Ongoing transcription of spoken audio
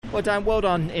Well, Dan, well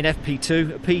done in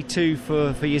FP2.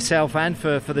 P2 for yourself and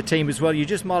for the team as well. You're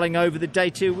just mulling over the day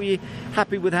two. Were you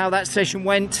happy with how that session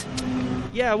went?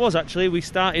 Yeah, I was actually. We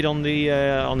started on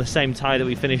the same tyre that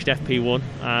we finished FP1.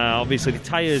 Obviously, the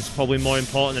tyre's probably more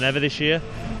important than ever this year.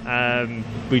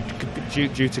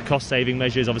 Due to cost-saving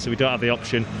measures, obviously we don't have the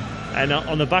option. And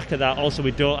on the back of that, also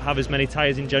we don't have as many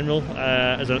tyres in general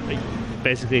to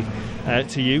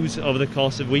use over the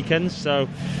course of weekends. So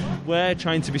we're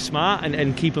trying to be smart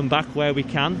and keep them back where we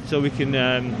can, so we can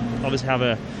obviously have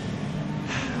an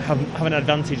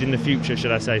advantage in the future,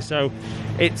 should I say. So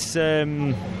it's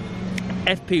FP1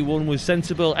 was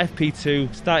sensible.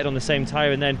 FP2 started on the same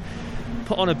tyre and then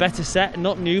put on a better set,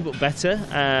 not new but better,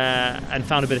 and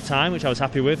found a bit of time, which I was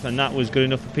happy with, and that was good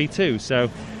enough for P2. So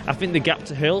I think the gap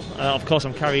to Hill, of course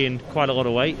I'm carrying quite a lot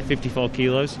of weight, 54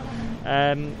 kilos,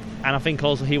 and I think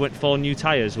also he went 4 new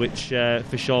tyres, which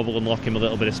for sure will unlock him a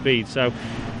little bit of speed. So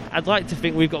I'd like to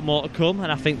think we've got more to come,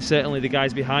 and I think certainly the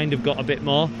guys behind have got a bit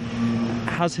more.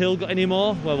 Has Hill got any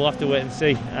more? Well, we'll have to wait and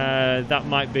see. That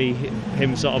might be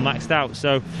him sort of maxed out.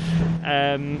 So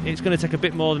it's going to take a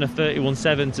bit more than a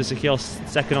 31.7 to secure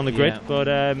second on the grid. Yeah. But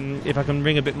if I can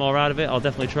wring a bit more out of it, I'll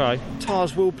definitely try.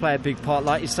 Tyres will play a big part,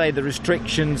 like you say, the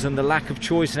restrictions and the lack of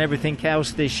choice and everything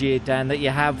else this year, Dan, that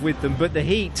you have with them. But the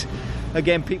heat,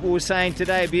 again, people were saying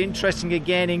today, it'd be interesting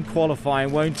again in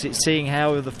qualifying, won't it? Seeing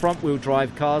how the front-wheel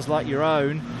drive cars like your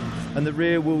own and the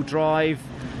rear-wheel drive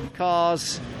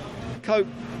cars cope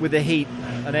with the heat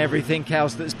and everything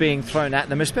else that's being thrown at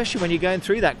them, especially when you're going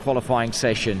through that qualifying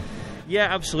session.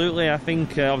 Yeah, absolutely. I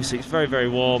think obviously it's very, very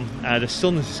warm. The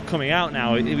sun's coming out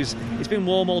now. It's been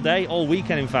warm all day, all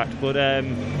weekend in fact, but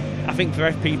I think for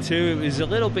FP2 it was a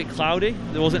little bit cloudy.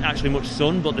 There wasn't actually much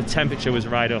sun, but the temperature was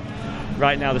right up.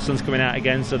 Right now the sun's coming out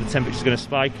again, so the temperature's going to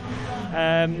spike.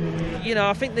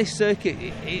 I think this circuit,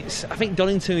 I think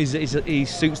Donington he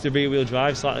suits the rear wheel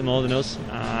drive slightly more than us,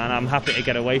 and I'm happy to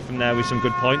get away from there with some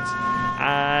good points.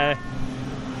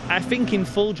 I think in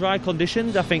full dry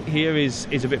conditions, I think here is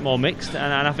a bit more mixed,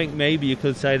 and I think maybe you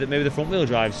could say that maybe the front wheel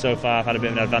drive so far have had a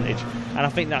bit of an advantage, and I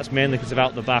think that's mainly because of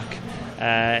out the back,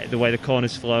 the way the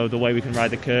corners flow, the way we can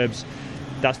ride the curbs.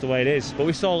 That's the way it is. But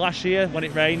we saw last year when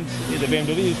it rained, the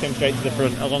BMWs came straight to the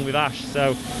front along with Ash.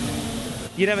 So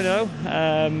you never know.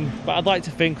 But I'd like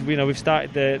to think we've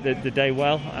started the day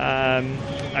well, and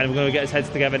we're going to get our heads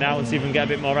together now and see if we can get a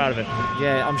bit more out of it.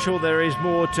 Yeah, I'm sure there is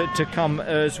more to come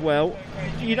as well.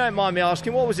 You don't mind me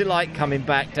asking, what was it like coming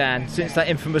back, Dan, since that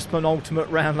infamous penultimate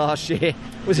round last year?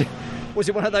 Was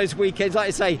it one of those weekends, like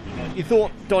I say, you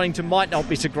thought Donington might not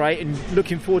be so great and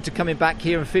looking forward to coming back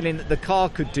here and feeling that the car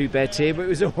could do better here, but it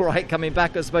was all right coming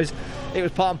back. I suppose it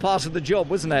was part and parcel of the job,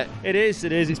 wasn't it? It is.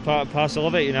 It's part and parcel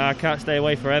of it. I can't stay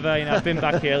away forever. I've been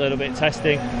back here a little bit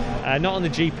testing, not on the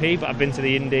GP, but I've been to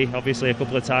the Indy, obviously, a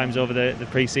couple of times over the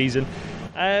pre-season.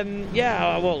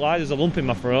 I won't lie, there's a lump in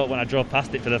my throat when I drove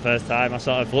past it for the first time. I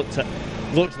sort of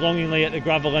looked longingly at the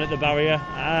gravel and at the barrier,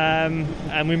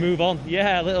 and we move on.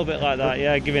 Yeah, a little bit like that.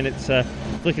 Yeah,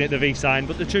 looking at the V sign.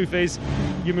 But the truth is,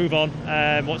 you move on.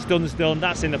 What's done's done.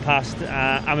 That's in the past.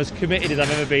 I'm as committed as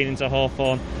I've ever been into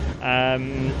Hawthorn.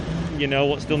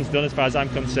 What's done's done as far as I'm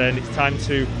concerned. It's time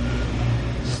to,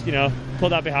 put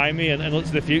that behind me and look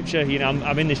to the future.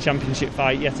 I'm in this championship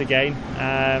fight yet again.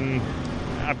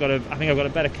 I think I've got a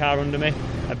better car under me,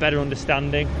 a better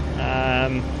understanding,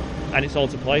 and it's all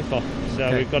to play for. So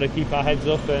okay. We've got to keep our heads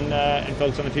up and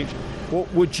focus on the future.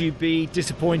 What would you be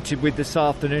disappointed with this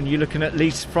afternoon? You're looking at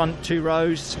least front 2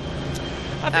 rows?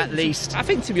 I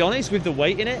think, to be honest, with the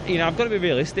weight in it, I've got to be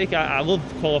realistic. I love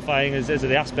qualifying as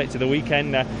the aspect of the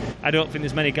weekend. I don't think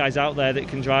there's many guys out there that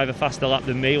can drive a faster lap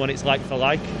than me when it's like for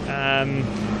like.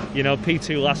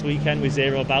 P2 last weekend with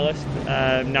 0 ballast,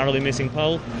 narrowly missing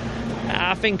pole.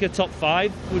 I think a top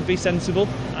 5 would be sensible.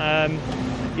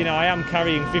 I am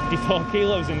carrying 54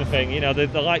 kilos in the thing.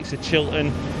 The likes of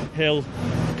Chilton, Hill,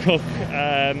 Cook.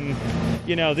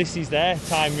 This is their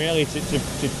time really to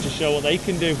show what they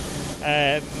can do.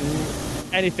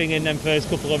 Anything in them first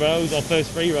couple of rows or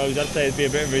first 3 rows, I'd say it'd be a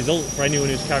bit of a result for anyone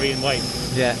who's carrying weight.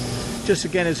 Yeah. Just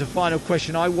again as a final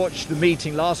question, I watched the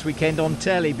meeting last weekend on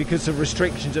telly because of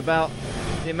restrictions about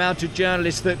the amount of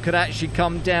journalists that could actually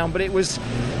come down, but it was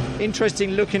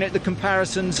interesting looking at the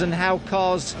comparisons and how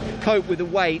cars cope with the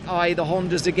weight, i.e. the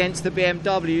Hondas against the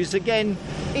BMWs. Again,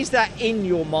 is that in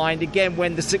your mind again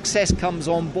when the success comes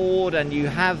on board and you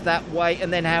have that weight,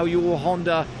 and then how your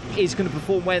Honda is going to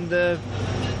perform when the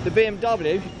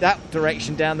BMW, that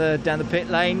direction down the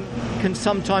pit lane, can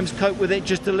sometimes cope with it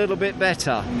just a little bit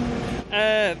better?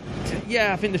 I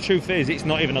think the truth is it's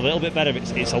not even a little bit better,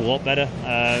 it's a lot better.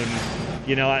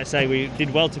 You know, like I say, we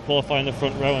did well to qualify in the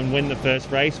front row and win the first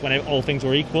race when all things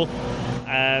were equal.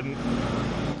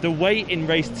 The weight in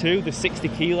race 2, the 60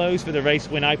 kilos for the race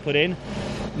win I put in,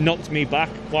 knocked me back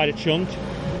quite a chunk,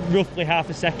 roughly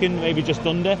half a second, maybe just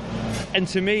under. And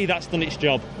to me, that's done its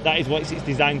job. That is what it's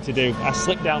designed to do. I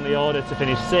slipped down the order to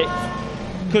finish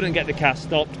 6th, couldn't get the car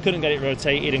stopped, couldn't get it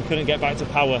rotated, and couldn't get back to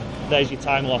power. There's your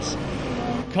time loss.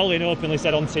 Colin openly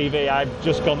said on TV,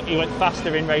 he went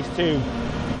faster in race 2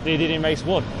 than he did in race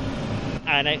 1.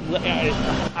 And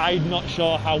I'm not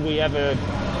sure how we ever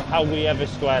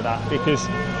square that, because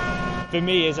for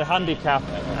me, as a handicap,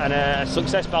 and a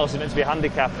success balance is meant to be a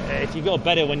handicap, if you go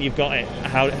better when you've got it,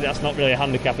 that's not really a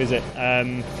handicap, is it?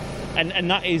 And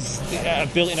that is a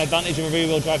built-in advantage of a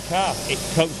rear-wheel drive car. It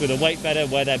copes with the weight better,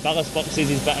 where their ballast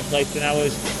boxes is better placed than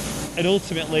ours, and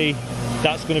ultimately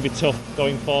that's going to be tough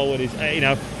going forward.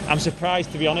 I'm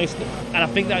surprised, to be honest, and I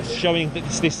think that's showing that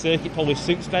this circuit probably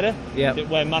suits better. Yep. That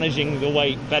we're managing the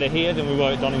weight better here than we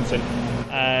were at Donington,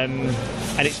 and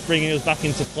it's bringing us back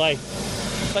into play.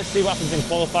 Let's see what happens in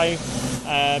qualifying,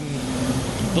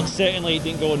 but certainly it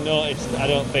didn't go unnoticed. I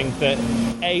don't think that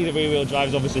the rear-wheel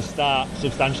drives obviously start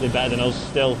substantially better than us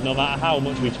still. No matter how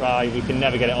much we try, we can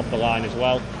never get it off the line as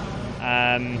well.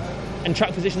 And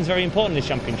track position is very important in this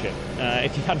championship.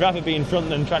 I'd rather be in front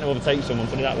than trying to overtake someone,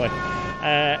 put it that way.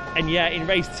 In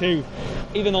race 2,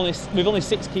 with only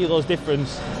 6 kilos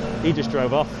difference, he just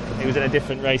drove off. He was in a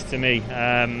different race to me.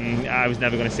 I was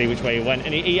never going to see which way he went,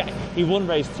 and he won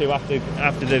race 2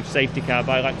 after the safety car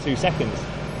by like 2 seconds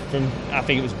from, I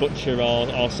think it was Butcher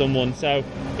or someone. So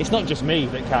it's not just me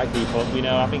that can't keep up.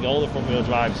 I think all the front wheel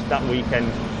drives that weekend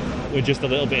were just a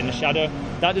little bit in the shadow.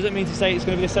 That doesn't mean to say it's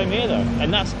going to be the same here though,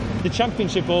 and that's the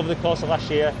championship over the course of last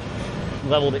year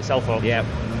levelled itself up. Yeah.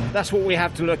 That's what we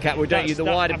have to look at. We don't use the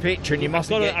wider picture, and you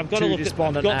mustn't get too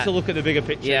despondent. I've got to look at the bigger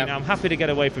picture. Yeah. I'm happy to get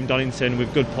away from Donington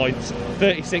with good points,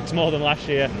 36 more than last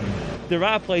year. There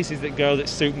are places that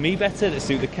suit me better, that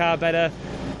suit the car better,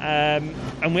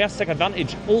 and we have to take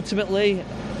advantage. Ultimately,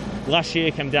 last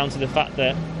year came down to the fact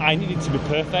that I needed to be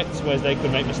perfect, whereas they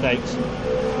could make mistakes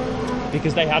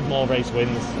because they had more race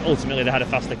wins. Ultimately, they had a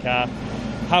faster car.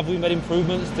 Have we made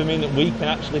improvements to mean that we can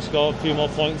actually score a few more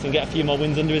points and get a few more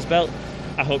wins under his belt?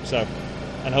 I hope so,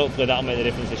 and hopefully that'll make the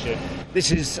difference this year.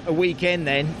 This is a weekend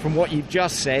then, from what you've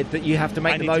just said, that you have to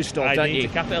make the most of, don't you? I need to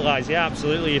capitalise, yeah,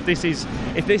 absolutely. If this is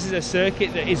a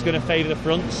circuit that is going to favour the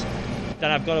fronts,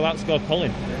 then I've got to outscore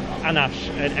Colin and Ash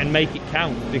and make it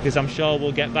count, because I'm sure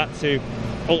we'll get back to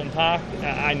Hulton Park.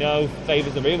 I know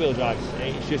favours the rear-wheel drives.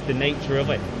 It's just the nature of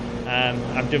it.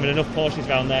 I've driven enough Porsches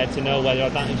around there to know where their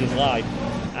advantages lie.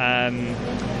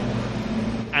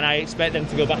 And I expect them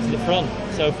to go back to the front.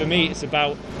 So for me, it's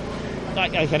about,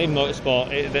 like any motorsport,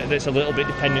 that's a little bit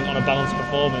dependent on a balanced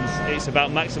performance. It's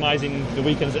about maximising the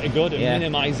weekends that are good and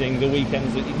minimising the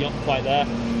weekends that you're not quite there.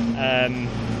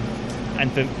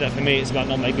 And for me, it's about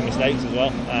not making mistakes as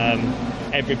well.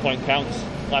 Every point counts.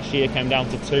 Last year came down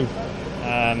to 2.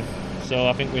 So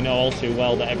I think we know all too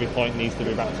well that every point needs to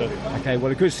be wrapped up. Okay,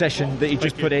 well, a good session that you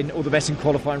just put in. All the best in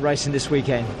qualifying racing this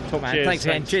weekend. Top man. Cheers, thanks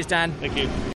again. Cheers, Dan. Thank you.